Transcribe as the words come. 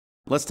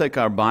Let's take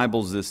our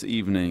Bibles this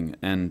evening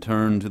and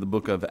turn to the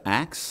book of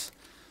Acts,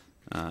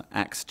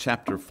 Acts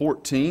chapter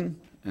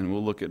 14, and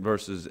we'll look at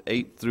verses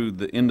 8 through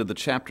the end of the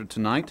chapter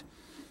tonight.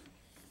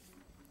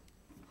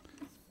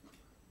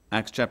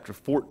 Acts chapter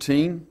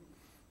 14,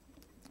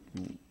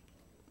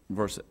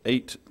 verse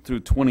 8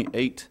 through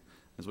 28,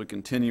 as we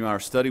continue our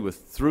study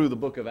through the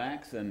book of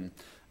Acts. And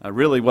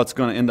really what's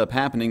going to end up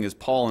happening is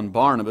Paul and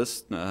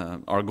Barnabas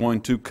are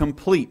going to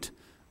complete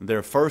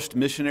their first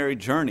missionary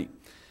journey.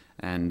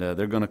 And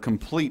they're going to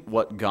complete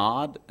what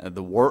God,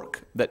 the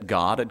work that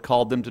God had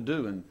called them to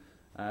do. And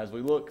as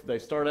we look, they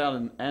started out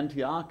in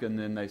Antioch, and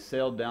then they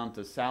sailed down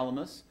to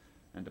Salamis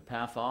and to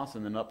Paphos,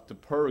 and then up to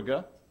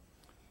Perga.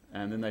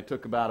 And then they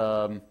took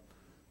about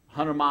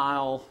 100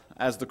 mile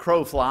as the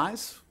crow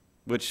flies,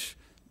 which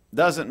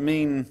doesn't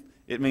mean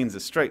it means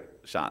a straight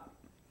shot.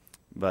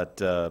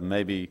 But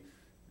maybe,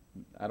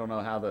 I don't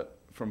know how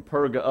from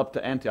Perga up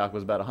to Antioch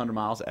was about 100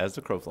 miles as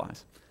the crow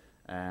flies.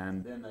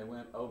 And then they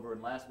went over,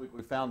 and last week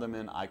we found them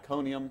in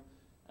Iconium,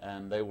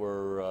 and they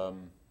were,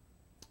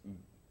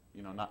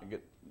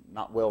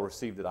 not well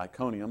received at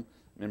Iconium.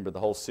 Remember, the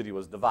whole city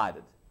was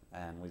divided,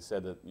 and we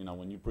said that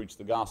when you preach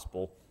the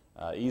gospel,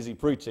 easy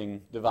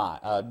preaching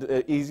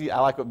easy.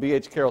 I like what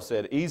B.H. Carroll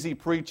said: easy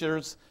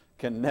preachers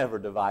can never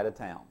divide a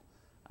town.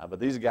 But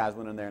these guys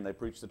went in there and they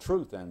preached the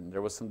truth, and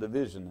there was some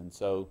division. And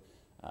so,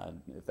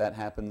 if that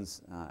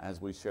happens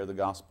as we share the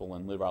gospel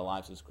and live our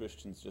lives as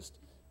Christians,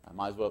 I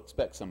might as well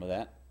expect some of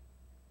that.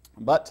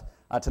 But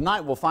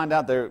tonight we'll find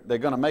out they're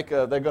going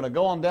to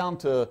go on down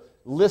to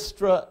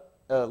Lystra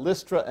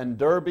and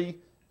Derbe,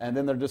 and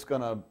then they're just going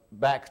to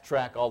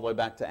backtrack all the way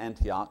back to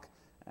Antioch.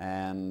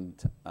 And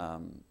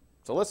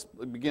so let's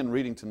begin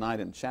reading tonight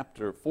in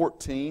chapter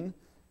 14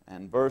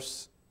 and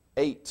verse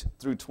 8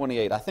 through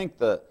 28. I think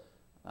the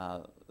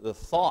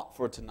thought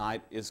for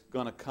tonight is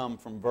going to come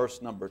from verse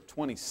number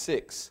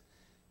 26.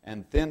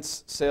 And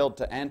thence sailed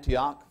to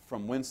Antioch,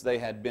 from whence they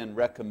had been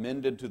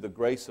recommended to the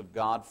grace of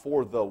God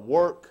for the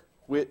work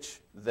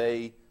which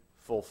they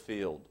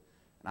fulfilled.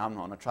 And I'm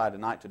going to try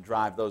tonight to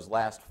drive those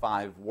last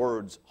 5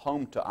 words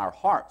home to our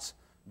hearts: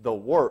 the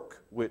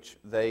work which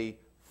they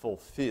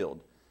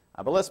fulfilled.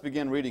 But let's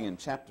begin reading in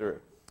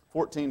chapter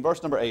 14,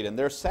 verse number 8. And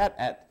there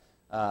sat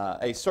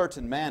a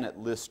certain man at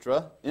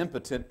Lystra,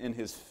 impotent in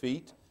his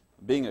feet,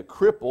 being a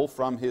cripple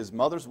from his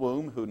mother's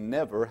womb, who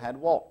never had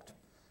walked.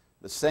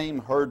 The same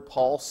heard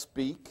Paul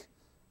speak,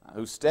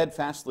 who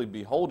steadfastly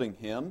beholding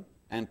him,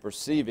 and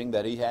perceiving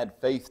that he had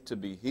faith to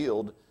be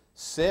healed,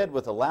 said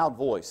with a loud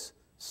voice,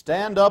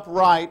 "Stand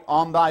upright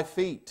on thy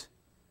feet."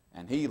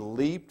 And he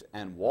leaped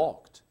and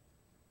walked.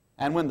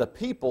 And when the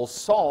people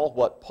saw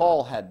what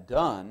Paul had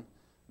done,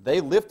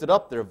 they lifted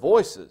up their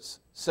voices,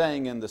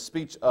 saying in the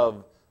speech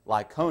of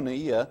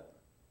Lycaonia,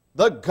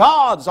 "The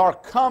gods are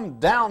come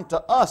down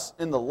to us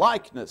in the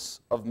likeness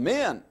of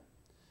men."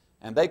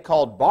 And they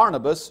called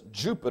Barnabas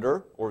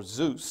Jupiter, or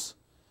Zeus,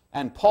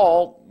 and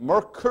Paul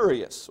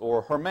Mercurius,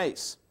 or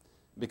Hermes,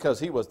 because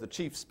he was the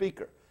chief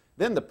speaker.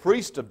 Then the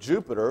priest of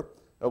Jupiter,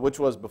 which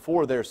was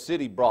before their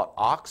city, brought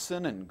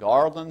oxen and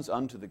garlands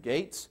unto the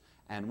gates,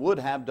 and would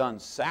have done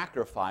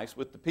sacrifice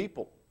with the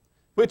people.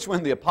 Which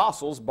when the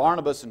apostles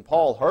Barnabas and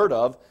Paul heard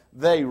of,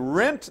 they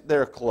rent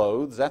their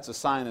clothes. That's a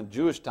sign in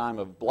Jewish time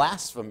of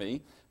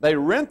blasphemy. They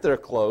rent their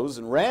clothes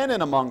and ran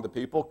in among the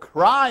people,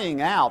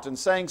 crying out and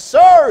saying,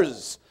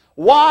 "Sirs,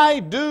 why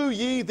do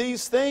ye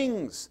these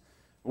things?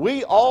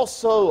 We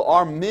also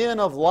are men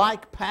of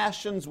like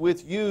passions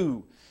with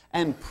you,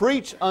 and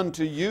preach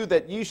unto you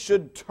that ye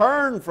should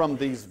turn from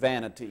these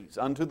vanities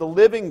unto the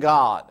living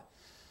God,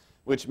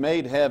 which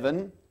made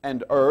heaven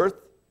and earth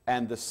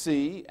and the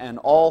sea and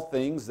all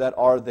things that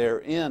are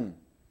therein,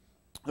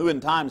 who in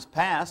times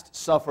past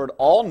suffered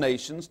all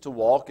nations to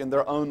walk in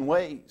their own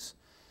ways.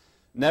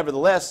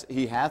 Nevertheless,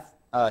 he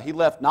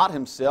left not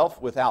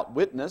himself without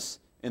witness,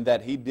 in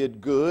that he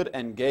did good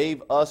and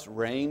gave us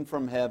rain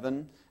from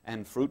heaven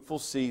and fruitful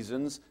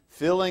seasons,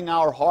 filling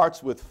our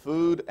hearts with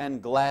food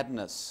and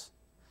gladness.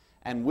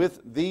 And with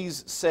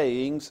these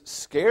sayings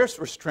scarce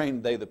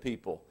restrained they the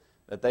people,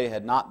 that they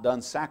had not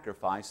done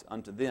sacrifice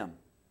unto them.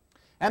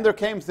 And there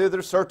came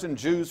thither certain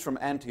Jews from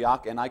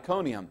Antioch and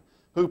Iconium,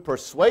 who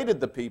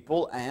persuaded the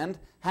people, and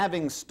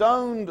having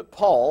stoned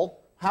Paul,"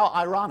 how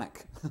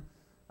ironic,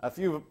 a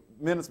few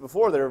minutes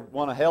before they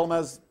want to hail him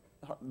as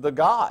a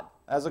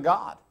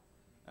god.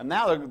 And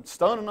now they're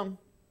stoning him,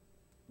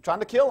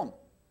 trying to kill him.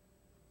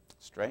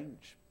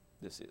 Strange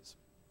this is.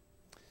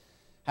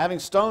 Having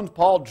stoned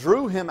Paul,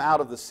 drew him out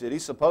of the city,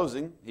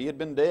 supposing he had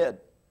been dead.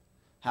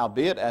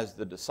 Howbeit, as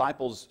the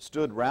disciples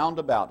stood round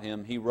about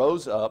him, he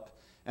rose up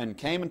and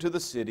came into the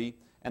city,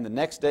 and the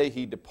next day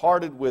he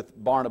departed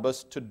with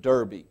Barnabas to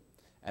Derbe.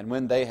 And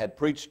when they had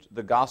preached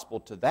the gospel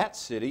to that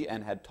city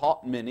and had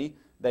taught many,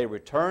 they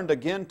returned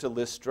again to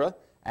Lystra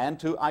and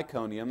to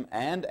Iconium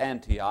and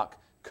Antioch,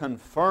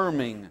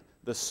 confirming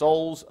the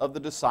souls of the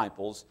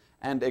disciples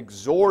and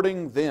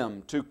exhorting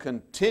them to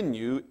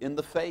continue in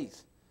the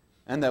faith,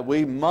 and that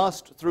we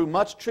must through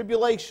much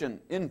tribulation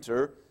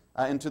enter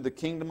into the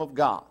kingdom of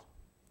God.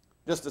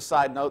 Just a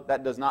side note,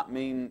 that does not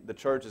mean the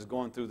church is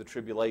going through the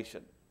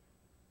tribulation.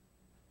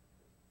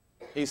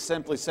 He's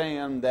simply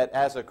saying that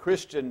as a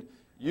Christian,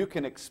 you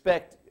can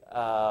expect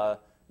not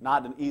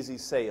an easy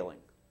sailing.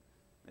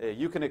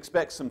 You can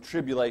expect some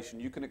tribulation.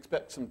 You can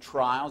expect some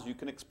trials. You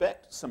can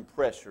expect some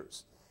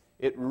pressures.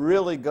 It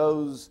really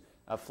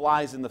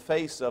flies in the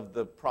face of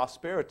the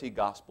prosperity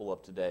gospel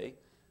of today.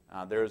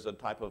 There's a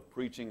type of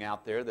preaching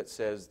out there that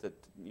says that,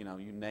 you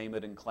name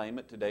it and claim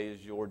it. Today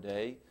is your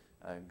day.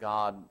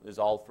 God is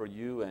all for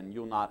you, and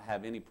you'll not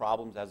have any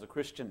problems as a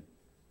Christian.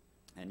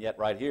 And yet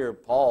right here,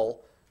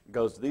 Paul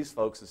goes to these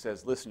folks and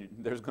says, listen,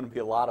 there's going to be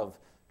a lot of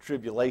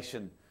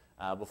tribulation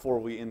before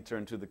we enter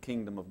into the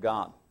kingdom of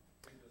God.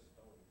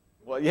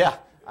 Well, yeah.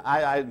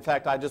 In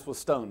fact, I just was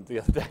stoned the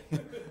other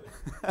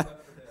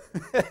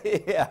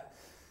day.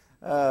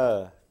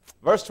 Yeah.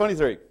 Verse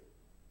 23.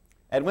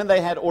 And when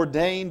they had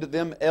ordained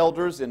them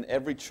elders in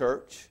every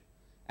church,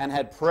 and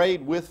had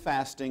prayed with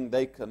fasting,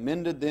 they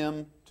commended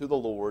them to the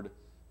Lord,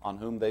 on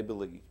whom they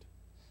believed.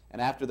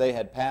 And after they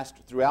had passed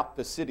throughout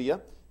Pisidia,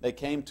 they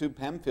came to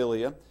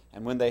Pamphylia,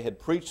 and when they had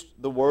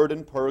preached the word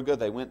in Perga,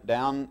 they went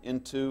down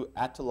into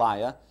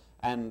Attalia,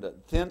 and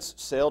thence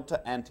sailed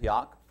to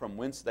Antioch, from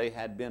whence they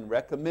had been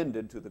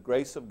recommended to the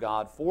grace of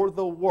God for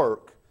the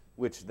work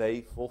which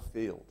they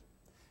fulfilled.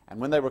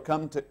 And when they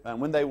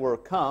were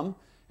come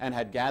and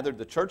had gathered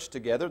the church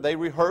together, they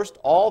rehearsed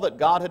all that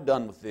God had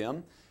done with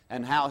them,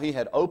 and how he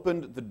had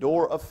opened the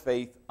door of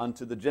faith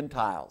unto the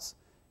Gentiles.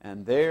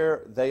 And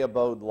there they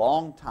abode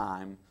long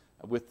time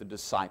with the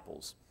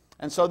disciples.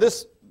 And so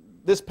this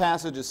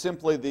passage is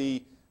simply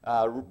the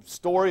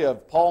story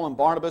of Paul and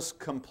Barnabas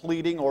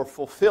completing or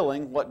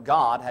fulfilling what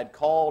God had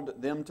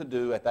called them to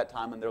do at that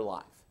time in their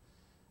life.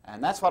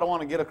 And that's what I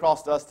want to get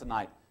across to us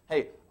tonight.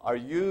 Hey, are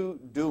you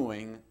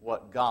doing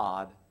what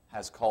God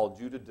has called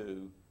you to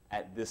do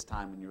at this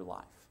time in your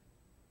life?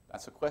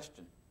 That's a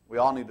question. We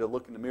all need to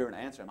look in the mirror and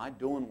answer, am I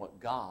doing what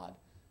God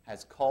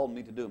has called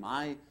me to do?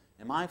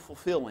 Am I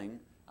fulfilling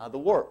the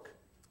work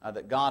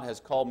that God has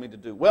called me to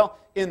do? Well,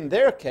 in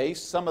their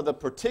case, some of the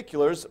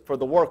particulars for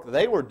the work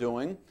they were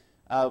doing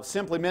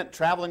simply meant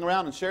traveling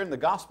around and sharing the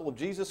gospel of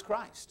Jesus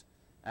Christ.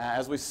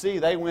 As we see,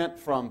 they went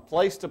from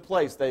place to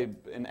place.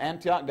 In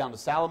Antioch down to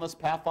Salamis,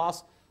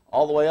 Paphos,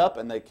 all the way up,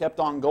 and they kept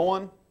on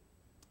going,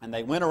 and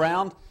they went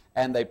around,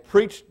 and they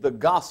preached the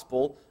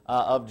gospel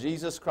of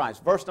Jesus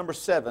Christ. Verse number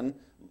 7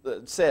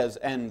 says,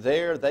 and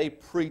there they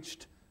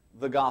preached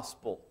the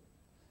gospel.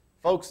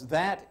 Folks,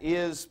 that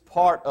is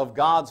part of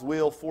God's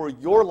will for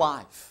your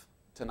life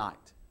tonight.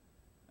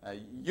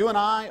 You and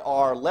I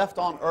are left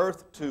on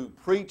earth to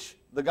preach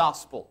the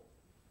gospel,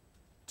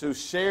 to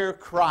share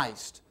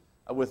Christ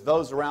with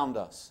those around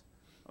us.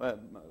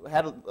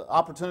 Had an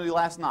opportunity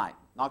last night,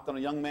 knocked on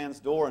a young man's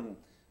door,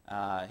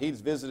 and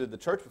he's visited the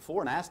church before,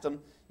 and asked him,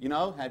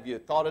 have you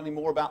thought any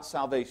more about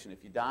salvation?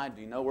 If you died,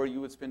 do you know where you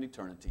would spend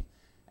eternity?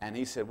 And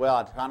he said, well,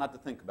 I try not to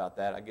think about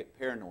that. I get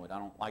paranoid. I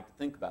don't like to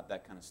think about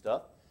that kind of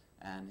stuff.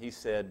 And he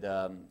said,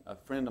 a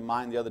friend of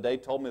mine the other day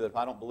told me that if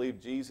I don't believe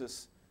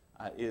Jesus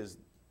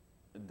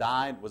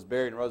died, was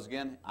buried, and rose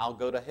again, I'll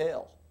go to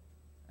hell.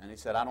 And he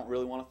said, I don't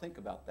really want to think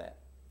about that.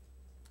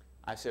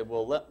 I said,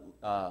 well,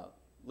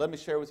 let me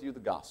share with you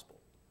the gospel.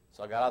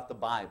 So I got out the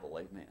Bible,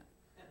 amen.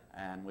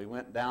 And we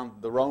went down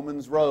the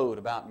Romans road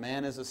about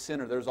man is a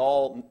sinner. There's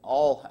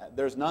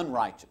none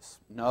righteous.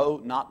 No,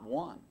 not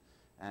one.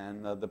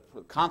 And the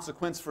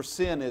consequence for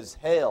sin is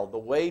hell. The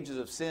wages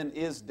of sin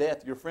is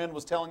death. Your friend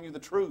was telling you the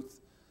truth.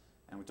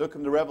 And we took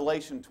him to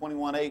Revelation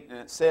 21:8, and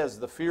it says,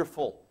 the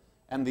fearful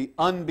and the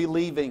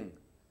unbelieving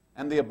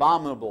and the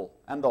abominable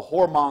and the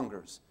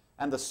whoremongers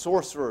and the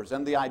sorcerers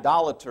and the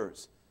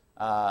idolaters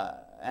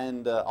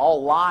and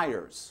all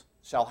liars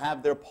shall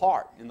have their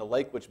part in the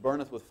lake which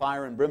burneth with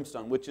fire and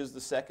brimstone, which is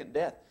the second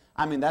death.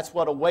 I mean, that's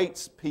what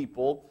awaits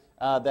people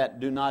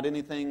that do not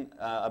anything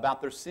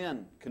about their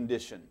sin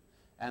condition.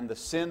 And the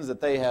sins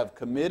that they have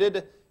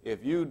committed,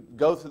 if you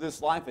go through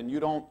this life and you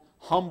don't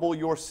humble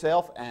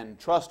yourself and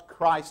trust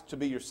Christ to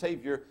be your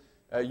Savior,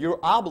 you're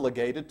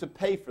obligated to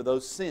pay for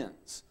those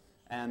sins.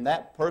 And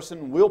that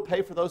person will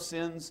pay for those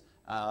sins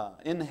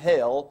in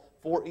hell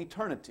for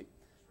eternity.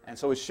 And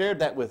so we shared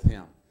that with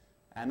him.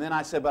 And then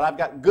I said, but I've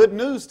got good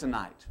news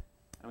tonight.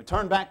 And we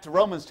turn back to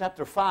Romans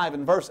chapter 5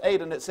 and verse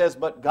 8, and it says,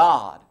 but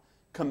God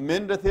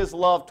commendeth His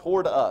love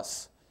toward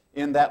us,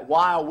 in that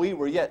while we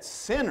were yet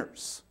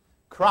sinners,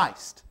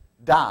 Christ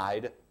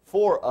died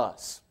for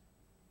us.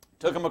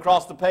 Took them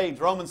across the page.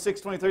 Romans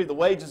 6:23, the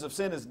wages of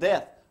sin is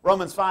death.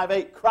 Romans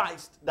 5:8,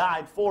 Christ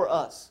died for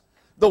us.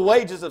 The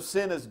wages of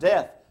sin is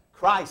death.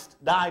 Christ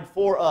died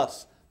for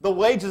us. The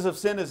wages of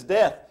sin is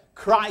death.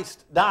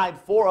 Christ died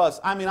for us.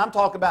 I mean, I'm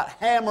talking about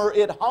hammer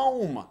it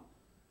home.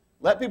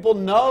 Let people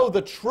know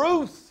the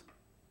truth.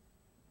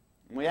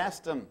 And we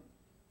asked them,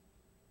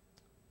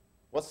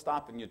 what's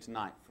stopping you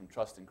tonight from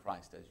trusting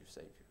Christ as your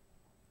Savior?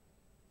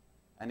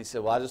 And he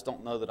said, well, I just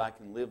don't know that I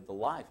can live the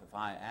life. If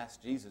I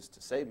ask Jesus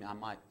to save me, I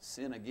might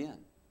sin again.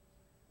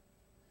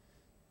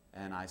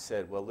 And I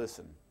said, well,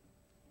 listen,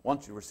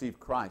 once you receive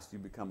Christ, you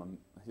become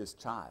His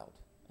child.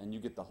 and you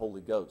get the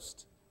Holy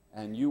Ghost.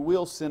 And you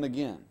will sin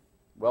again.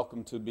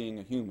 Welcome to being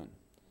a human.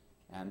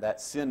 And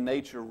that sin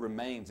nature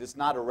remains. It's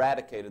not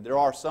eradicated. There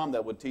are some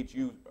that would teach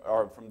you,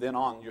 or from then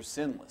on, you're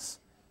sinless.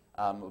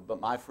 But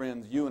my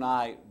friends, you and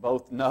I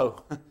both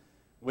know.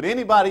 Would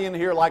anybody in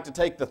here like to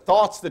take the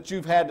thoughts that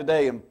you've had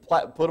today and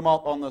put them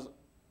up on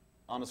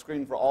the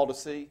screen for all to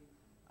see?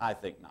 I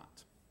think not.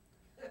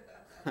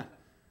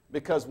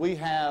 Because we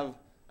have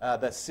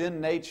the sin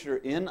nature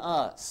in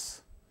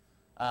us.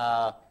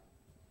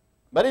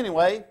 But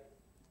anyway,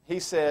 he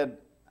said,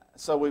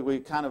 so we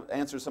kind of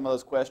answered some of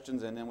those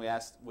questions, and then we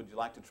asked, would you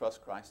like to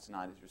trust Christ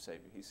tonight as your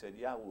Savior? He said,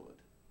 yeah, I would.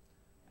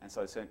 And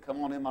so he said,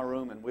 come on in my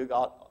room, and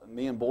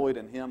me and Boyd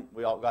and him,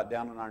 we all got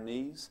down on our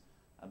knees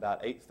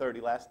about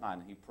 8:30 last night,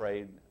 and he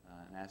prayed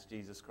and asked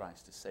Jesus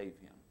Christ to save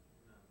him.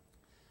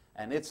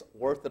 And it's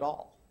worth it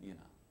all, you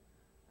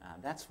know.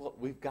 That's what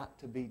we've got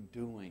to be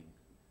doing.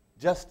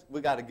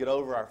 We got to get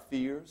over our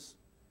fears,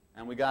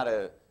 and we got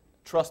to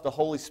trust the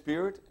Holy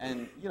Spirit,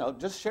 and, you know,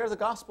 just share the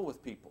gospel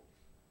with people.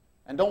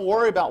 And don't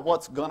worry about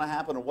what's going to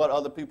happen or what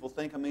other people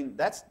think. I mean,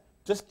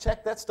 just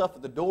check that stuff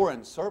at the door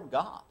and serve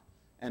God.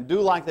 And do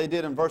like they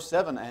did in verse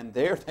 7, and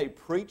there they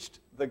preached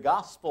the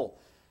gospel.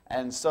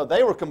 And so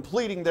they were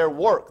completing their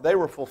work. They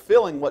were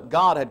fulfilling what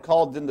God had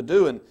called them to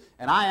do. And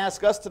I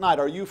ask us tonight,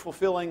 are you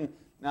fulfilling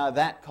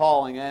that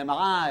calling?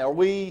 Are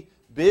we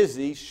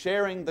busy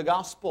sharing the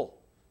gospel?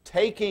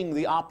 Taking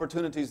the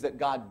opportunities that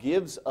God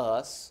gives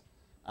us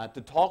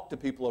to talk to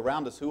people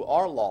around us who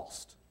are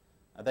lost.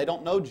 They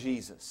don't know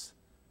Jesus.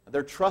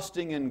 They're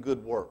trusting in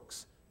good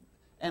works.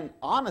 And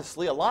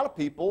honestly, a lot of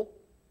people,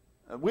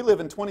 we live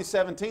in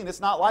 2017. It's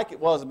not like it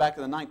was back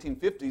in the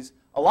 1950s.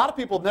 A lot of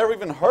people have never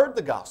even heard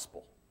the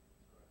gospel.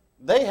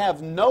 They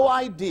have no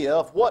idea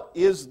of what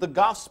is the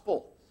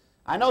gospel.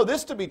 I know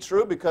this to be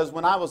true because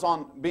when I was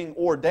being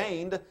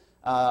ordained,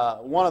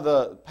 one of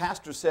the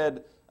pastors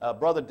said,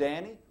 Brother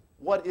Danny,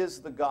 what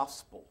is the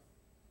gospel?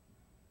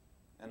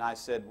 And I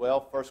said,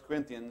 well, 1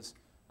 Corinthians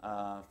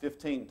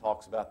 15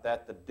 talks about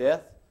that, the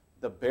death,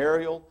 the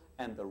burial,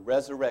 and the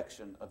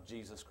resurrection of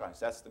Jesus Christ.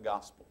 That's the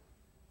gospel.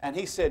 And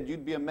he said,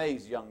 you'd be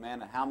amazed, young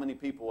man, at how many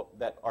people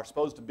that are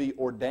supposed to be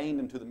ordained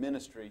into the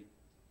ministry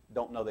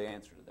don't know the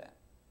answer to that.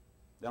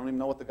 They don't even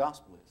know what the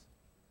gospel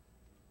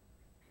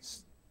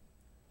is.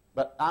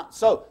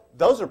 So,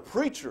 those are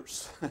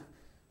preachers.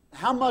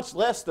 How much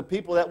less the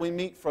people that we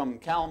meet from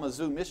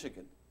Kalamazoo,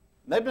 Michigan?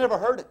 They've never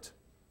heard it.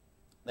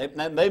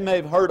 They may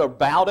have heard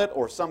about it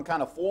or some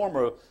kind of form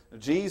or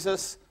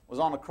Jesus was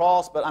on the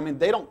cross, but I mean,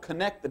 they don't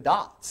connect the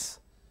dots.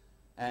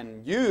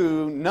 And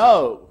you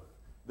know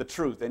the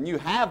truth, and you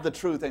have the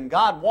truth, and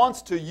God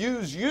wants to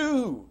use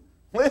you.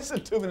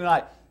 Listen to me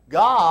tonight.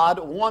 God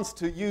wants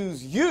to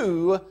use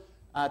you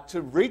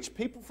to reach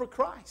people for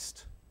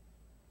Christ.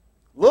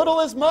 Little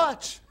is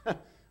much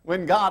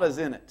when God is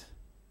in it.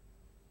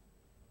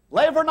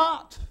 Labor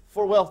not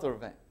for wealth or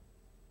fame.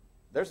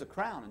 There's a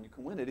crown, and you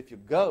can win it if you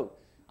go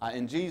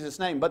in Jesus'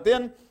 name. But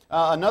then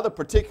another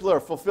particular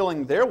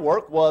fulfilling their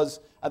work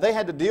was they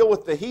had to deal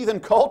with the heathen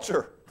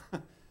culture.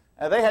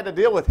 They had to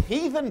deal with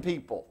heathen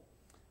people,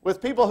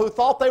 with people who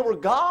thought they were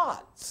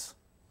gods,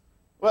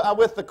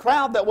 with the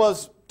crowd that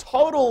was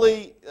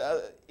totally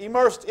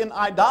immersed in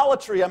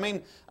idolatry. I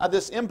mean,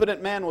 this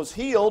impotent man was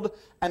healed,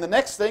 and the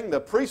next thing, the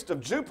priest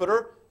of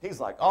Jupiter, he's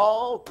like,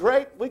 oh,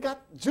 great, we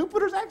got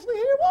Jupiter's actually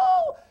here,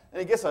 whoa!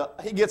 And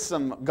he gets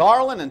some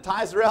garland and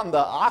ties around the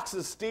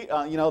ox's,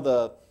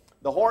 the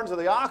horns of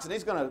the ox, and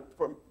he's going to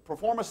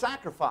perform a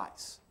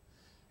sacrifice.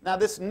 Now,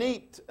 this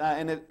neat,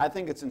 I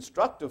think it's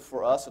instructive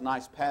for us, a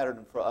nice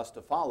pattern for us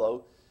to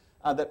follow,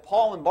 that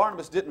Paul and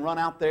Barnabas didn't run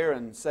out there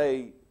and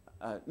say,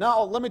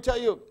 no, let me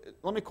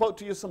quote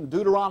to you some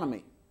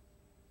Deuteronomy.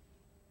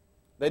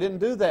 They didn't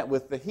do that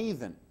with the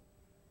heathen.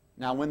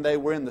 Now, when they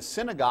were in the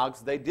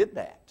synagogues, they did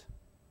that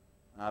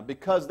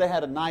because they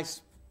had a nice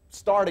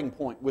starting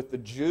point with the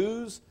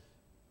Jews.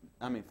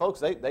 I mean, folks,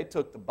 they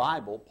took the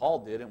Bible, Paul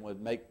did, and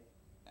would make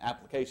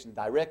application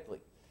directly.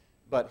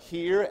 But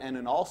here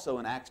and also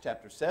in Acts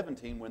chapter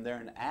 17, when they're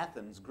in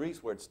Athens,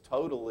 Greece, where it's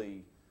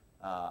totally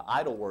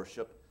idol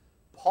worship,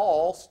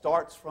 Paul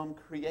starts from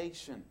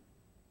creation.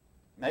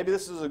 Maybe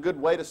this is a good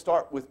way to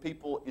start with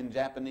people in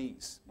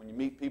Japanese. When you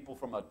meet people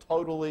from a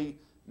totally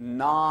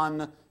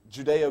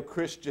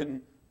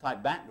non-Judeo-Christian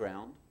type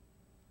background,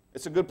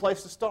 it's a good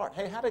place to start.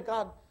 Hey, how did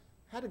God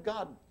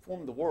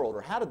form the world,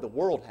 or how did the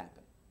world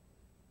happen?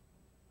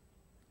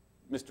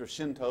 Mr.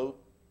 Shinto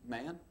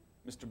man,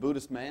 Mr.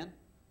 Buddhist man.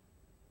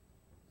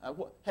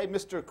 Hey,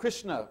 Mr.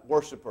 Krishna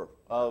worshiper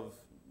of,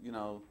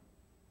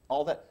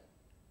 all that.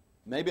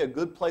 Maybe a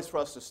good place for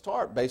us to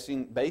start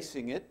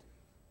basing it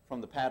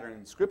from the pattern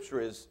in Scripture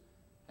is,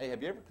 hey,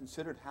 have you ever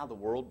considered how the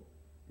world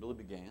really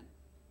began?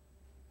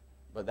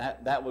 But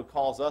that would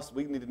cause us,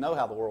 we need to know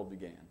how the world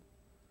began.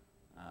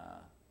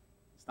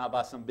 It's not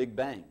by some big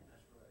bang.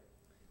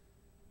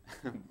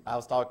 That's right. I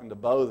was talking to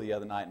Bo the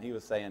other night, and he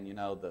was saying,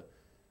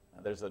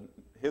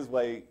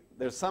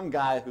 there's some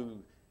guy who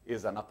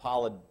is an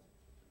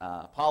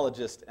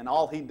apologist, and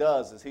all he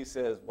does is he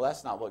says, well,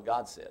 that's not what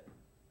God said.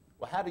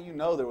 Well, how do you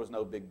know there was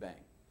no Big Bang?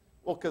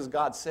 Well, because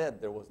God said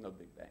there was no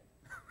Big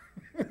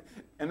Bang.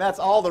 And that's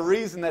all the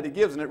reason that he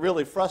gives, and it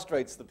really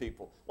frustrates the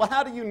people. Well,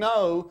 how do you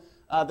know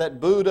that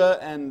Buddha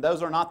and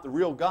those are not the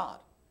real God?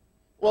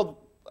 Well,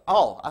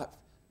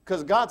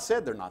 because God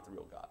said they're not the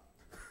real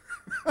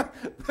God.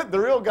 The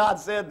real God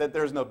said that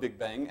there's no Big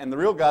Bang, and the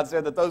real God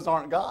said that those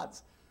aren't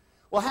gods.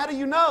 Well, how do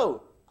you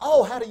know?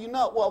 Oh, how do you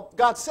know? Well,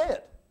 God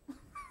said.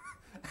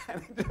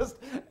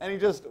 and he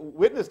just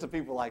witnessed to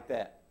people like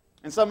that.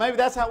 And so maybe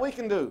that's how we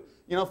can do.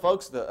 You know,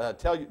 folks,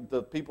 tell you,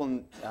 the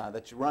people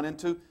that you run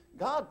into,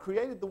 God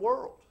created the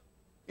world.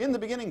 In the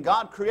beginning,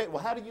 God created.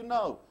 Well, how do you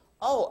know?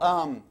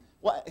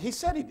 Well, he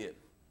said he did.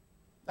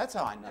 That's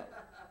how I know.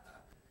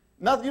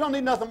 You don't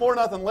need nothing more,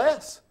 nothing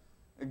less.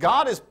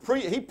 God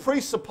he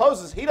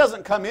presupposes. He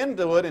doesn't come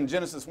into it in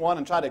Genesis 1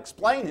 and try to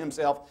explain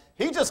himself.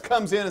 He just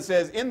comes in and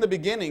says, in the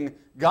beginning,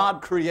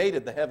 God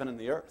created the heaven and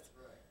the earth.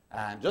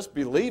 And just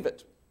believe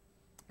it.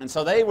 And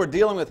so they were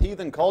dealing with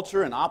heathen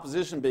culture and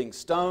opposition, being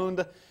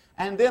stoned.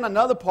 And then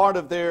another part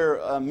of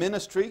their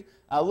ministry,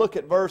 look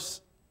at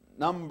verse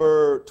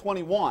number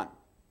 21.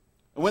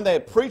 And when they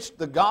had preached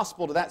the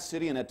gospel to that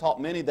city and had taught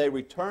many, they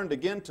returned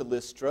again to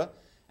Lystra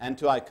and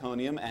to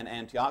Iconium and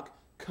Antioch,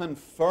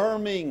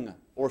 confirming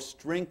or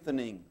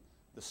strengthening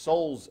the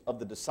souls of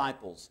the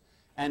disciples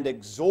and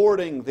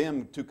exhorting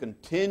them to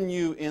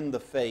continue in the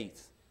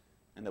faith,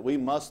 and that we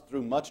must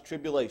through much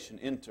tribulation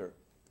enter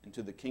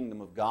into the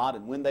kingdom of God.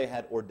 And when they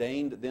had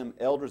ordained them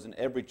elders in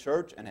every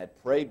church and had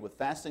prayed with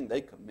fasting,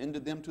 they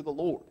commended them to the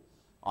Lord,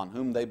 on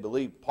whom they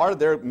believed. Part of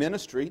their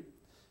ministry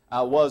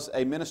was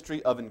a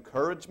ministry of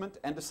encouragement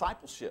and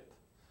discipleship.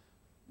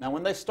 Now,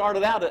 when they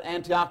started out at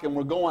Antioch and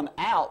were going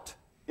out,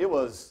 they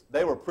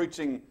were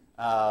preaching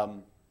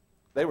the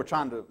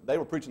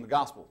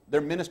gospel.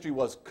 Their ministry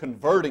was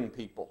converting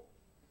people.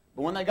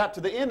 But when they got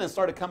to the end and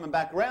started coming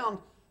back around,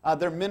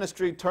 their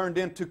ministry turned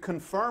into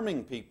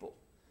confirming people.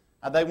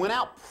 They went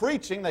out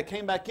preaching, they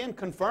came back in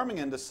confirming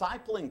and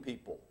discipling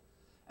people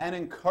and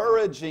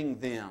encouraging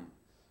them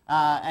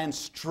and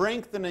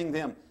strengthening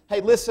them. Hey,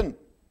 listen,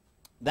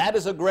 that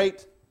is a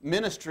great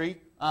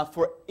ministry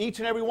for each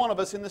and every one of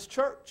us in this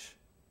church.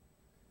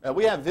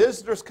 We have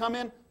visitors come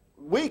in.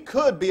 We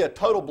could be a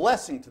total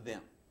blessing to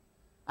them.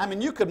 I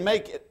mean, you could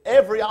make it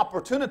every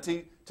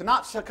opportunity to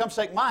not come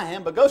shake my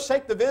hand, but go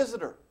shake the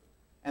visitor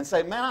and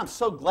say, man, I'm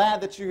so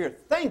glad that you're here.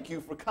 Thank you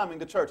for coming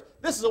to church.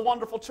 This is a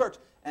wonderful church.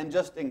 And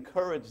just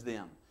encourage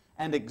them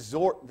and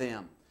exhort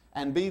them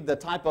and be the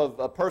type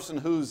of a person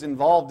who's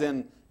involved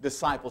in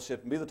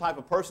discipleship and be the type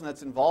of person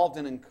that's involved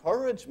in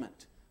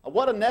encouragement.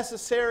 What a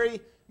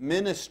necessary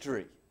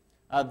ministry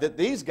that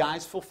these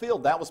guys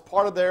fulfilled. That was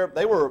part of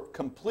they were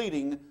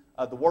completing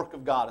the work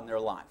of God in their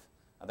life.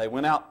 They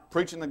went out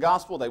preaching the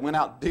gospel. They went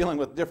out dealing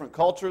with different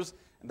cultures.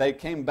 They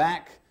came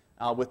back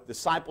with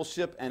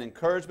discipleship and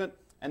encouragement.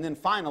 And then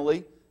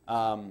finally,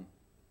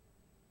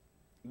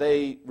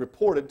 they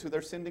reported to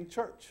their sending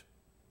church.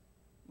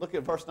 Look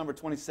at verse number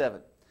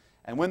 27.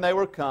 And when they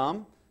were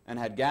come and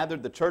had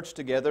gathered the church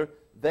together,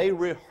 they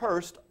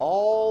rehearsed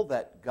all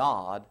that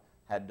God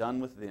had done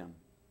with them.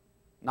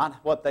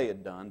 Not what they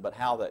had done, but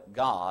how that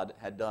God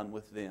had done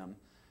with them,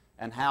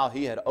 and how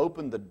he had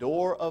opened the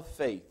door of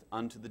faith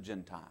unto the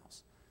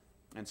Gentiles.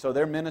 And so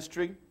their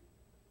ministry,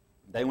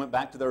 they went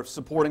back to their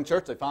supporting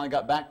church. They finally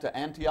got back to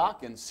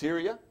Antioch in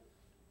Syria,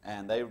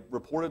 and they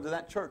reported to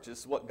that church, this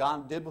is what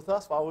God did with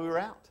us while we were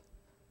out.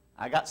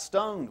 I got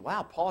stoned.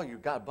 Wow, Paul,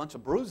 you've got a bunch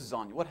of bruises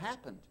on you. What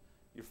happened?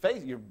 Your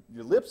face, your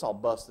lips all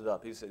busted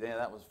up. He said, yeah,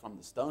 that was from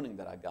the stoning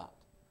that I got.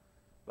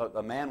 But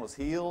the man was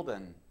healed,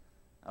 and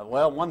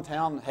one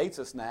town hates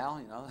us now,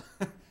 you know.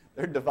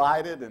 They're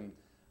divided.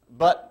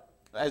 But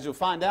as you'll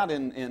find out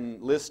in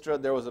Lystra,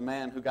 there was a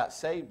man who got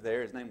saved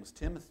there. His name was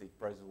Timothy,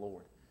 praise the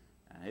Lord.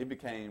 And he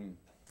became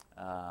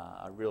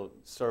a real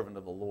servant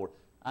of the Lord.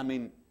 I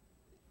mean,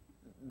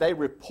 they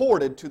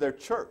reported to their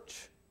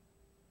church.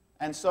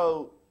 And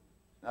so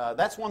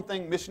that's one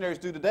thing missionaries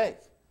do today.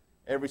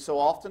 Every so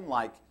often,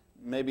 like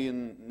maybe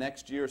in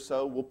next year or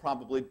so, we'll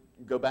probably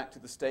go back to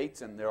the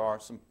States, and there are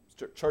some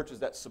churches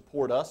that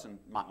support us. And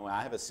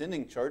I have a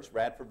sending church,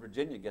 Radford,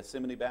 Virginia,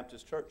 Gethsemane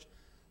Baptist Church.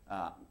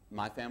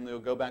 My family will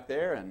go back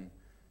there, and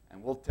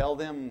we'll tell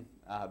them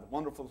the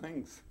wonderful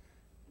things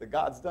that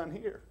God's done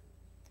here.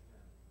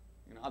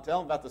 You know, I'll tell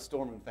them about the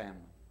Storman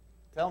family.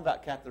 Tell them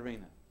about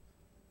Katharina.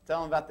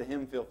 Tell them about the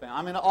Hemfield family.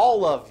 I mean,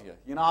 all of you.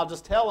 You know, I'll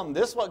just tell them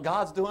this is what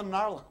God's doing in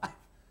our life.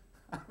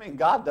 I mean,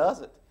 God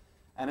does it.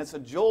 And it's a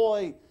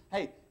joy.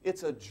 Hey,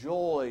 it's a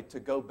joy to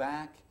go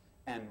back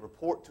and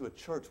report to a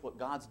church what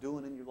God's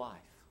doing in your life.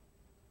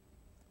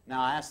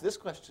 Now, I ask this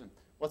question.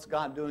 What's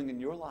God doing in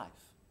your life?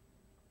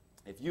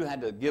 If you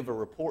had to give a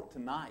report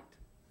tonight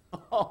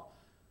of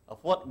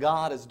what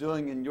God is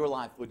doing in your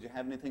life, would you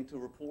have anything to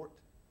report?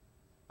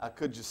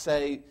 Could you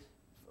say,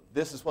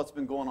 this is what's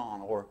been going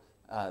on, or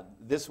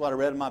this is what I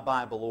read in my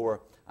Bible,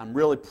 or I'm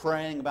really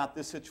praying about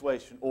this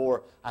situation,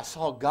 or I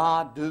saw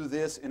God do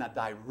this in a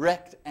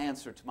direct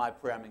answer to my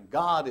prayer. I mean,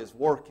 God is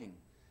working.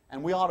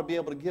 And we ought to be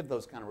able to give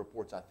those kind of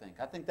reports, I think.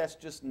 I think that's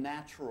just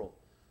natural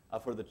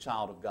for the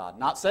child of God.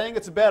 Not saying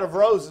it's a bed of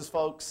roses,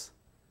 folks,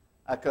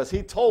 because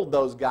he told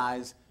those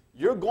guys,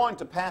 you're going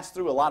to pass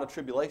through a lot of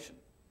tribulation.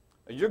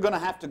 You're going to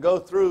have to go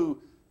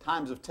through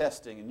times of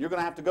testing, and you're going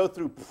to have to go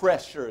through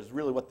pressure is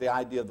really what the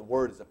idea of the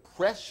word is, a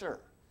pressure.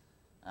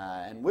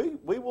 And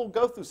we will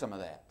go through some of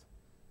that.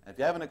 If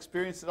you haven't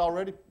experienced it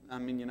already, I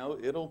mean, you know,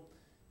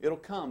 it'll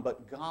come,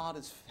 but God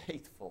is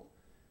faithful.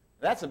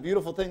 That's a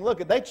beautiful thing.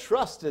 Look, they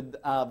trusted,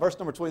 verse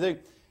number 23,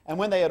 and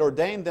when they had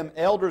ordained them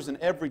elders in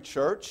every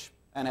church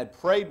and had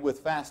prayed with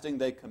fasting,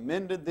 they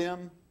commended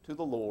them to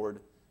the Lord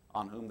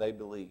on whom they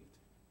believed.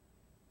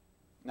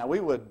 Now, we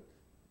would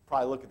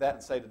probably look at that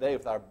and say today,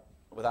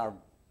 with our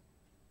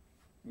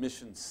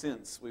mission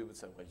sense, we would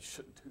say, well, you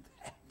shouldn't do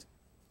that.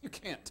 You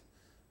can't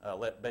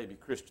let baby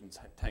Christians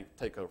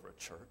take over a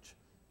church.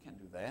 You can't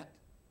do that.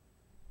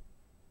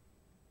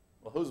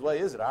 Well, whose way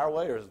is it? Our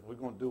way, or is we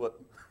going to do what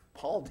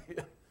Paul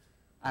did?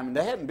 I mean,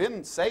 they hadn't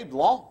been saved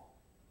long.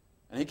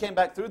 And he came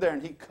back through there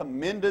and he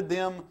commended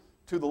them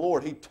to the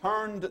Lord. He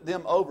turned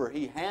them over.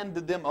 He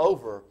handed them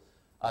over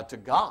to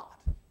God.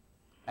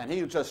 And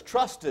he just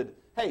trusted,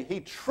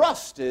 he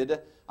trusted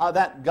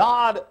that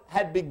God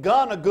had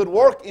begun a good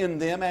work in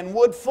them and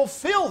would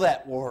fulfill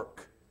that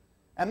work.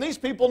 And these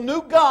people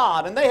knew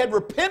God, and they had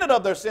repented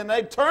of their sin.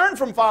 They turned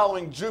from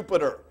following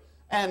Jupiter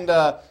and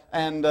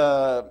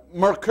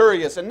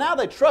Mercurius, and now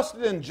they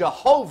trusted in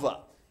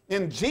Jehovah,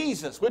 in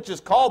Jesus, which is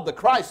called the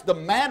Christ, the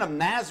man of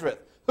Nazareth,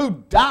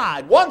 who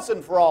died once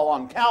and for all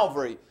on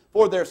Calvary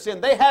for their sin.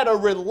 They had a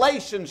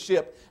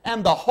relationship,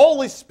 and the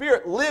Holy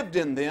Spirit lived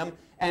in them,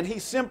 and he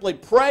simply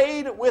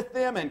prayed with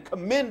them and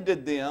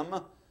commended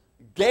them,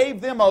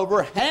 gave them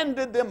over,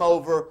 handed them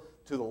over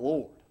to the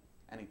Lord.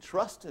 And he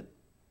trusted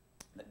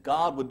that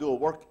God would do a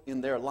work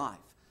in their life.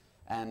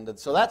 And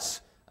so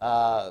that's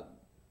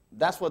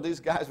what these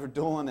guys were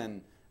doing,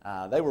 and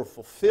they were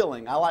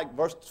fulfilling. I like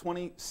verse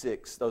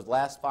 26, those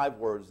last 5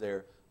 words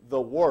there,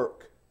 the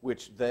work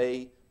which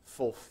they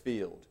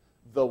fulfilled.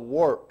 The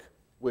work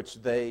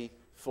which they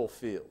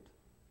fulfilled.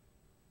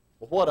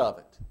 Well, what of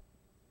it?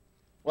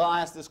 Well,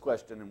 I ask this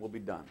question and we'll be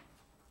done.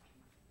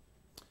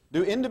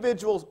 Do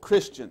individual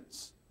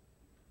Christians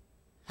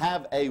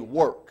have a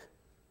work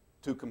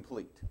to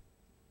complete?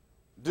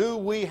 Do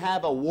we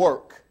have a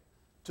work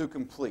to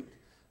complete?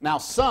 Now,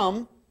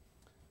 some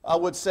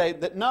would say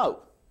that no,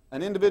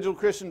 an individual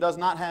Christian does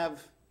not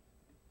have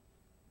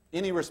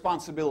any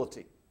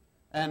responsibility.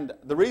 And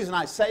the reason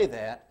I say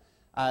that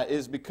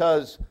is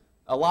because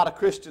a lot of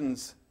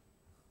Christians,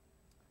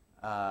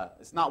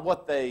 it's not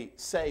what they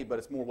say, but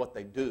it's more what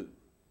they do.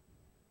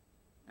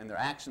 And their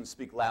actions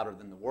speak louder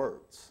than the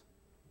words.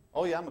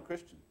 Oh yeah, I'm a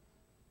Christian.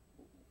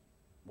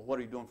 Well, what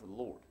are you doing for the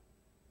Lord?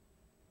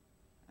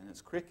 And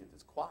it's cricket,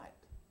 it's quiet.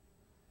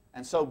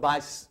 And so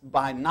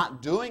by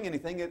not doing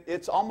anything,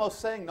 it's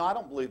almost saying, no, I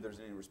don't believe there's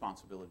any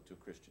responsibility to a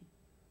Christian.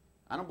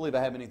 I don't believe I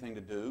have anything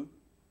to do.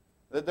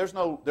 There's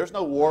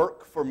no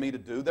work for me to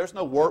do. There's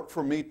no work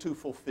for me to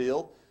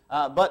fulfill.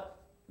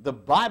 But the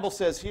Bible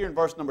says here in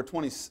verse number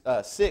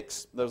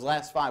 26, those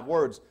last 5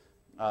 words,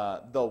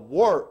 the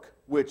work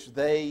which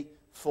they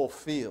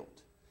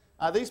fulfilled.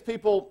 These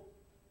people,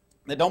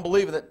 they don't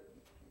believe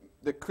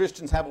that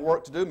Christians have a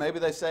work to do. Maybe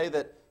they say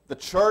that the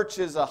church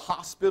is a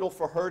hospital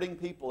for hurting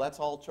people. That's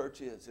all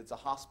church is. It's a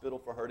hospital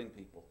for hurting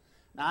people.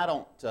 Now, I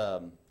don't,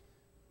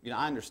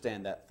 I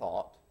understand that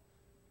thought.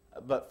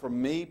 But for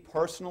me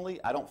personally,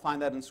 I don't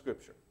find that in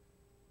Scripture.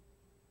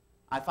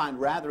 I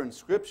find rather in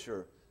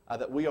Scripture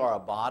that we are a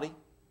body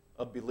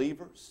of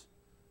believers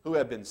who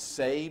have been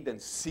saved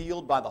and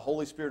sealed by the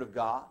Holy Spirit of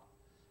God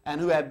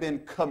and who have been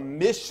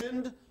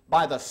commissioned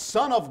by the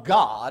Son of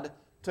God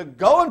to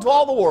go into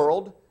all the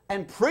world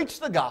and preach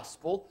the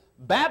gospel,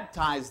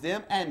 baptize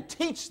them, and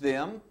teach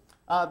them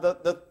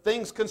the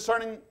things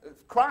concerning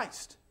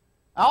Christ.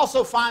 I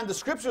also find the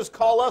Scriptures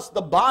call us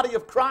the body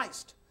of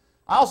Christ.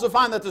 I also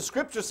find that the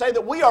Scriptures say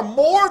that we are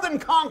more than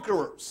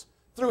conquerors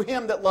through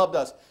Him that loved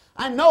us.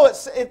 I know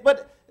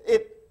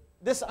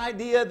this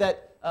idea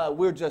that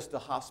we're just a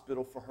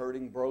hospital for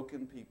hurting,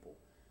 broken people,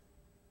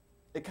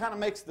 it kind of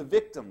makes the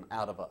victim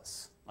out of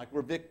us, like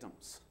we're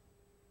victims.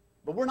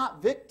 But we're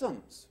not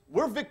victims.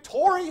 We're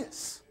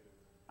victorious.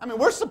 I mean,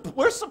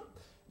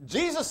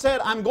 Jesus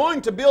said, I'm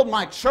going to build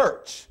my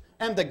church,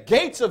 and the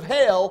gates of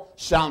hell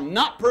shall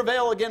not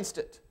prevail against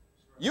it.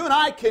 You and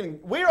I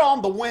we're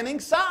on the winning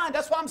side.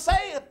 That's what I'm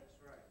saying.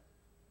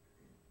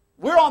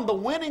 We're on the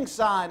winning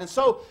side. And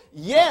so,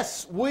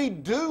 yes, we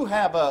do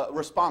have a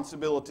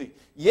responsibility.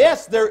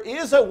 Yes, there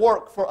is a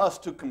work for us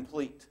to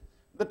complete.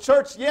 The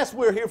church, yes,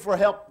 we're here to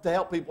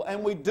help people,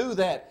 and we do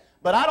that.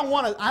 But I don't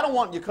want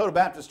Yokota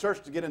Baptist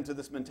Church to get into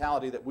this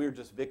mentality that we're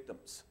just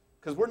victims,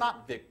 because we're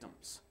not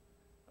victims.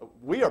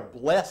 We are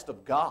blessed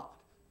of God,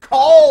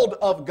 called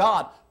of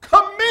God,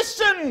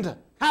 commissioned,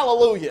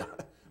 hallelujah,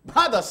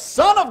 by the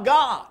Son of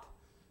God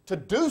to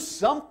do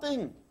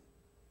something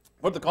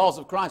for the cause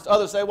of Christ.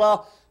 Others say,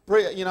 well,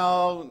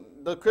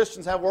 the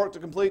Christians have work to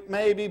complete,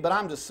 maybe, but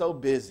I'm just so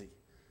busy.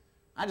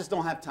 I just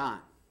don't have time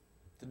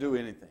to do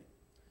anything.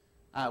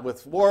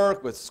 With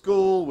work, with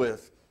school,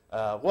 with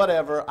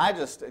whatever,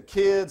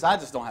 kids, I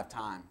just don't have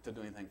time to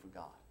do anything for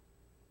God.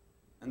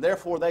 And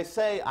therefore they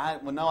say,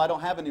 well, no, I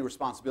don't have any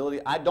responsibility.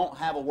 I don't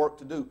have a work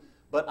to do.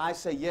 But I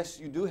say, yes,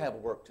 you do have a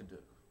work to do.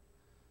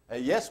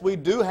 Yes, we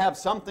do have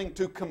something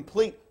to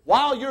complete.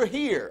 While you're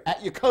here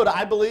at Yokota,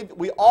 I believe that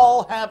we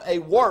all have a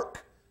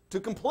work to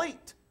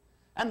complete.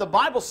 And the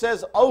Bible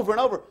says over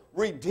and over,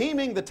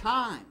 redeeming the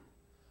time.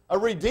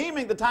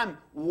 Redeeming the time.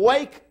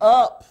 Wake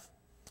up.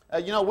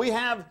 We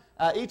have,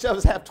 each of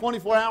us have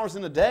 24 hours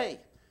in a day.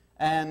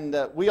 And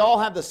we all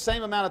have the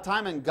same amount of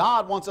time, and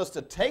God wants us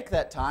to take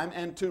that time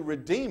and to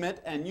redeem it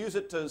and use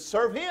it to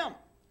serve Him.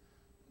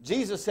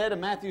 Jesus said in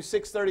Matthew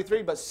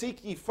 6:33, but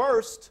seek ye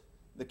first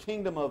the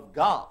kingdom of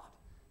God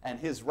and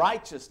His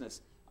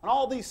righteousness. And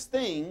all these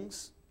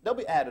things, they'll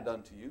be added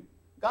unto you.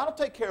 God will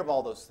take care of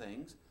all those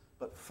things.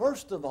 But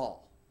first of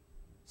all,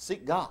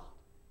 seek God.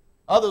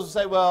 Others will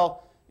say,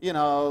 well,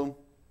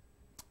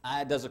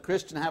 does a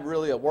Christian have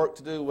really a work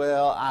to do?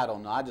 Well, I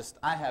don't know.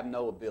 I have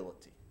no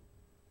ability.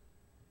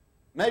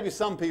 Maybe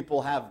some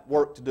people have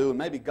work to do, and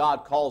maybe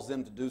God calls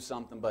them to do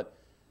something, but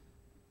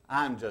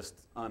I'm just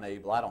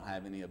unable. I don't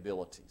have any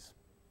abilities.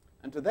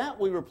 And to that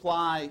we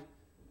reply,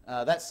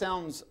 that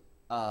sounds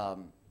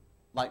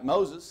like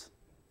Moses.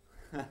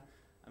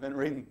 I've been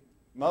reading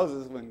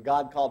Moses. When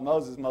God called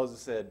Moses, Moses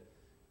said,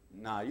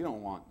 no, you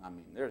don't want,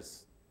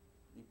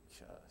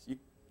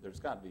 there's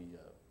got to be,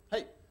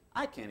 hey,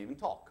 I can't even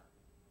talk.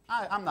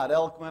 I'm not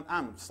eloquent.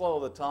 I'm slow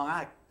of the tongue.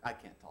 I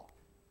can't talk.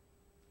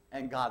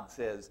 And God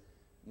says,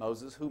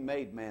 Moses, who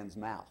made man's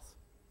mouth?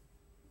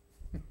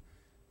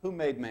 Who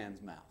made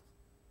man's mouth?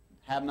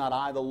 Have not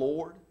I the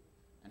Lord?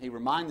 And He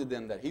reminded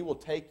them that He will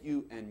take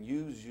you and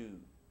use you.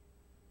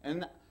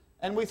 And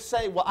we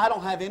say, well, I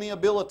don't have any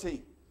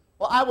ability.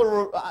 Well, I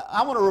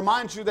want to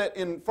remind you that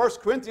in 1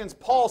 Corinthians,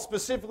 Paul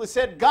specifically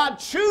said God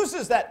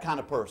chooses that kind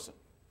of person.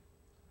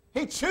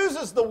 He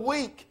chooses the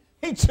weak.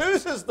 He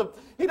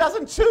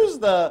doesn't choose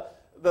the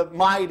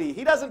mighty.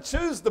 He doesn't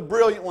choose the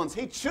brilliant ones.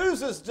 He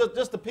chooses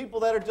just the people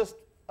that are just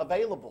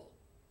available.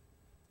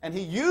 And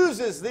He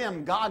uses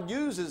them, God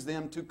uses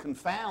them to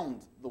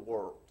confound the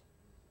world.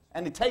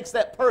 And He takes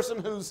that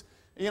person who's,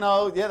 I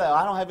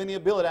don't have any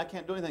ability, I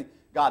can't do anything.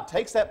 God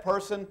takes that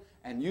person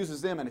and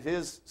uses them as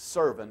His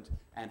servant,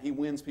 and He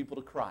wins people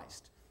to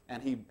Christ.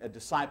 And He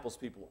disciples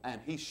people.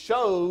 And He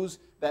shows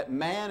that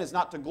man is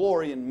not to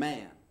glory in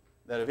man.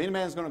 That if any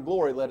man is going to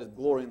glory, let it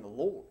glory in the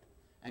Lord.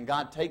 And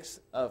God takes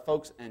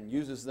folks and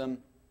uses them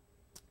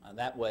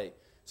that way.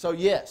 So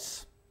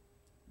yes,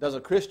 does a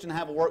Christian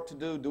have a work to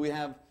do? Do we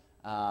have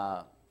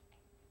a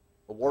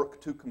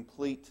work to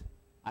complete?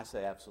 I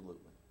say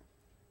absolutely.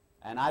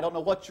 And I don't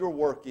know what your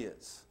work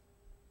is.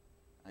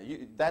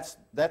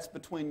 That's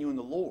between you and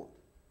the Lord.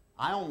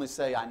 I only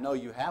say I know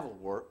you have a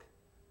work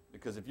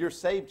because if you're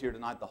saved here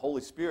tonight, the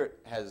Holy Spirit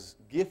has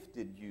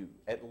gifted you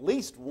at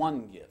least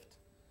one gift.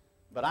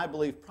 But I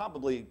believe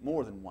probably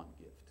more than one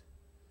gift.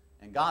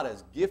 And God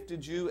has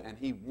gifted you, and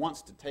He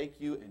wants to take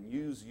you and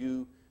use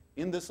you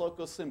in this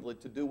local assembly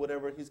to do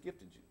whatever He's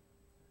gifted you.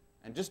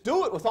 And just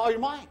do it with all your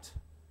might.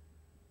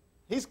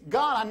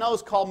 God, I know,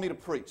 has called me to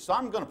preach, so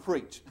I'm going to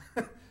preach.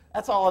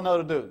 That's all I know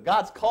to do.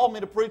 God's called me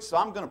to preach, so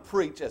I'm going to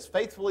preach as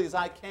faithfully as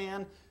I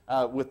can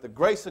with the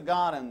grace of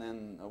God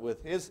and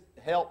with His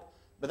help.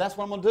 But that's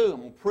what I'm going to do. I'm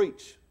going to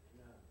preach.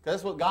 Because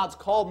that's what God's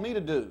called me to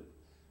do.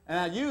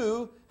 And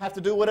you have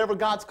to do whatever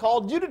God's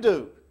called you to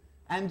do.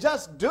 And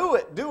just do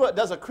it. Do it.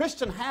 Does a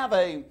Christian have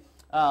a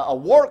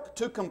work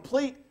to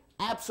complete?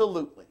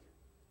 Absolutely.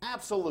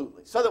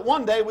 Absolutely. So that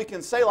one day we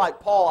can say like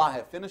Paul, I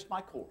have finished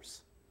my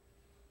course.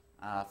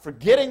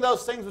 Forgetting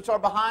those things which are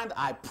behind,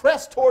 I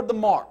press toward the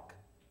mark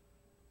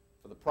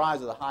for the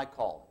prize of the high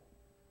calling.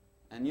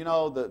 And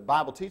the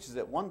Bible teaches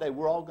that one day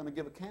we're all going to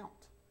give account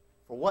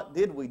for what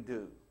did we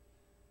do.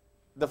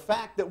 The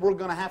fact that we're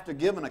going to have to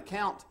give an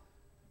account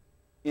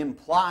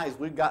implies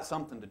we've got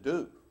something to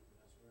do.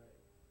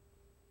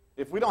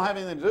 If we don't have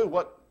anything to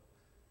do,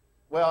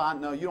 I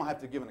know you don't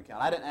have to give an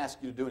account. I didn't ask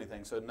you to do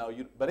anything, so no.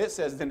 But it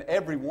says, then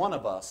every one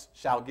of us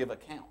shall give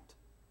account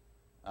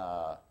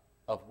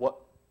of what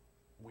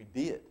we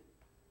did.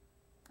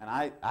 And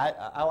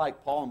I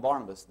like Paul and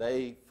Barnabas.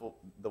 The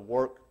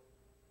work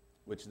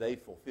which they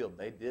fulfilled,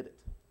 they did it.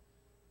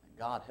 And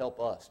God help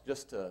us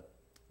just to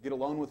get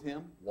alone with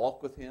Him,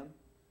 walk with Him,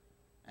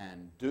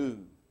 and do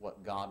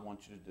what God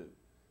wants you to do.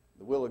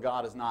 The will of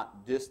God is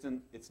not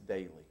distant, it's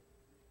daily.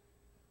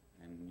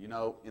 And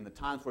in the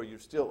times where you're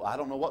still, I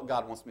don't know what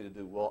God wants me to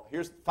do. Well,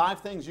 here's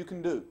 5 things you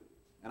can do.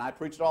 And I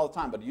preach it all the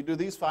time, but you do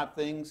these 5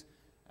 things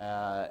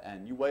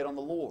and you wait on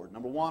the Lord.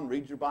 Number 1,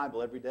 read your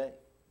Bible every day.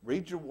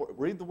 Read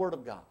the Word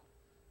of God.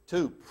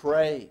 2,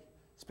 pray.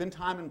 Spend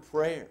time in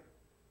prayer.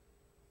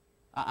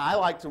 I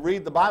like to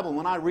read the Bible.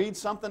 When I read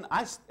something,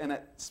 and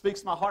it speaks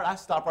to my heart, I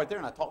stop right there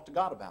and I talk to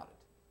God about it.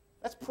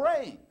 That's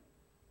praying.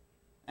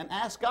 And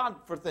ask God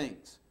for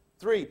things.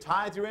 3,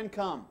 tithe your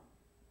income.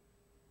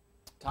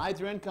 Tithe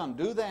your income.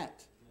 Do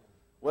that.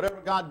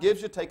 Whatever God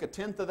gives you, take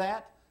 1/10 of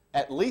that,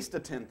 at least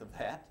 1/10 of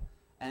that,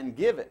 and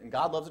give it. And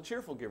God loves a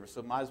cheerful giver,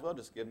 so might as well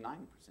just give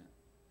 90%.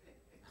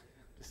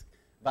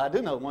 But I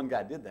do know one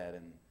guy did that,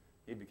 and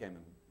he became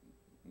a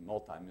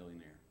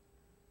multi-millionaire.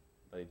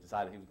 But he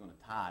decided he was going to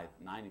tithe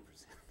 90%.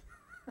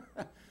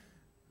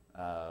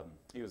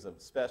 He was a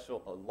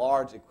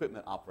large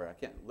equipment operator.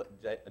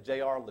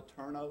 J.R.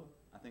 Letourneau,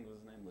 I think was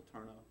his name,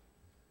 Letourneau.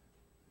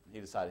 He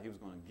decided he was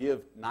going to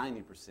give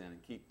 90%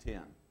 and keep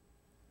 10.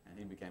 And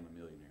he became a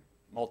millionaire,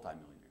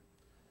 multi-millionaire.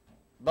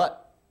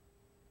 But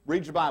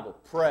read your Bible,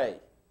 pray,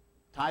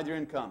 tithe your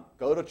income,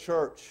 go to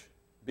church,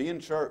 be in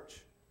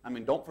church. I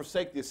mean, don't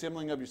forsake the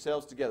assembling of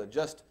yourselves together.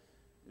 Just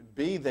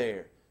be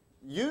there.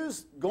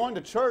 Use going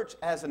to church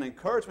as an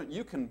encouragement.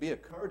 You can be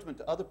encouragement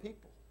to other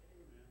people.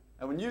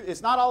 And when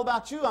it's not all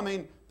about you. I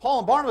mean, Paul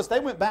and Barnabas, they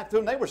went back to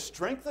them. They were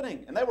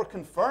strengthening and they were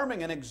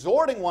confirming and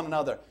exhorting one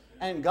another.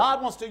 And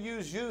God wants to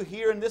use you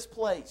here in this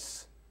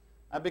place.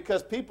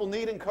 Because people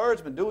need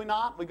encouragement, do we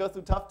not? We go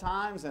through tough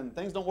times and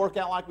things don't work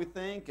out like we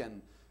think.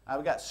 And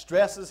we got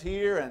stresses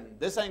here and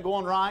this ain't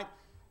going right.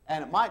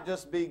 And it might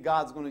just be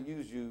God's going to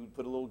use you,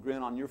 put a little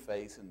grin on your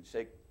face and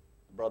shake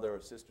a brother or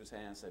sister's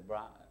hand and say,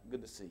 "Brian,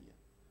 good to see you."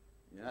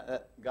 You know,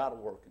 God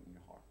will work in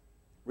your heart.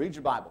 Read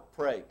your Bible,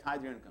 pray,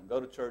 tithe your income,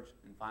 go to church,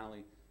 and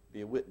finally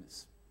be a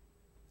witness.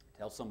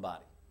 Tell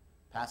somebody.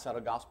 Pass out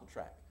a gospel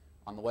tract.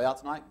 On the way out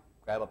tonight,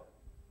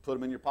 put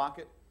them in your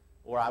pocket,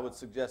 or I would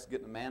suggest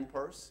getting a man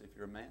purse if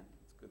you're a man.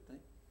 It's a good thing.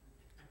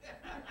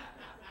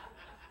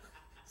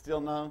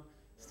 Still no?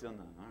 Still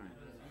no.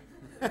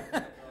 All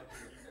right.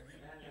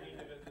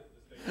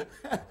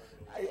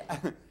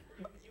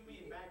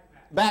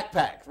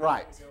 Backpack,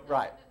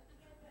 right.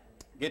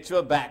 Get you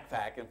a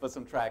backpack and put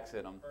some tracts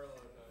in them.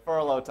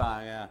 Furlough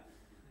time, yeah.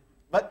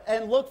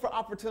 And look for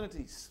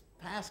opportunities.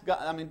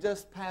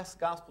 Just pass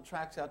gospel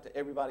tracts out to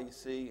everybody you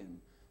see and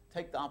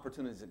take the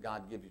opportunities that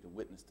God gives you to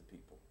witness to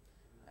people.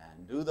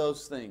 And do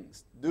those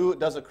things.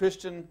 Does a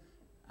Christian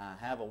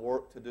have a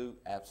work to do?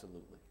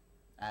 Absolutely.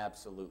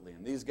 Absolutely.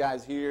 And these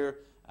guys here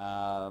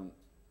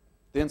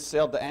then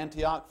sailed to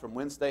Antioch, from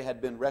whence they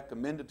had been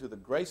recommended to the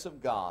grace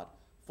of God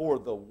for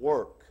the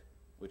work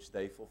which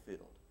they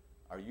fulfilled.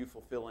 Are you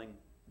fulfilling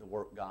the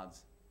work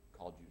God's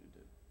called you to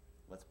do?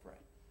 Let's pray.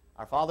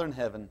 Our Father in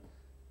heaven,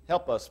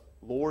 help us,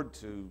 Lord,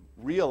 to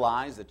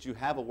realize that you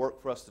have a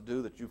work for us to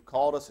do, that you've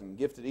called us and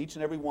gifted each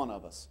and every one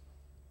of us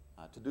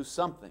to do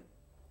something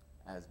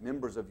as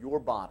members of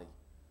your body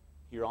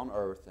here on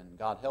earth. And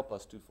God, help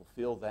us to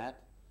fulfill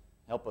that.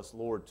 Help us,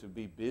 Lord, to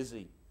be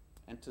busy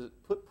and to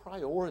put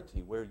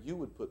priority where you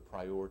would put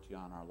priority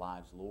on our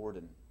lives, Lord.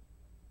 And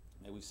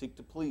may we seek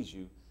to please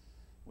you.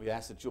 We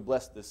ask that you'll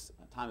bless this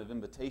time of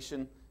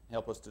invitation.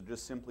 Help us to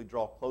just simply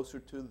draw closer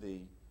to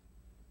thee.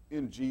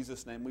 In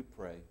Jesus' name we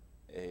pray.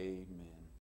 Amen.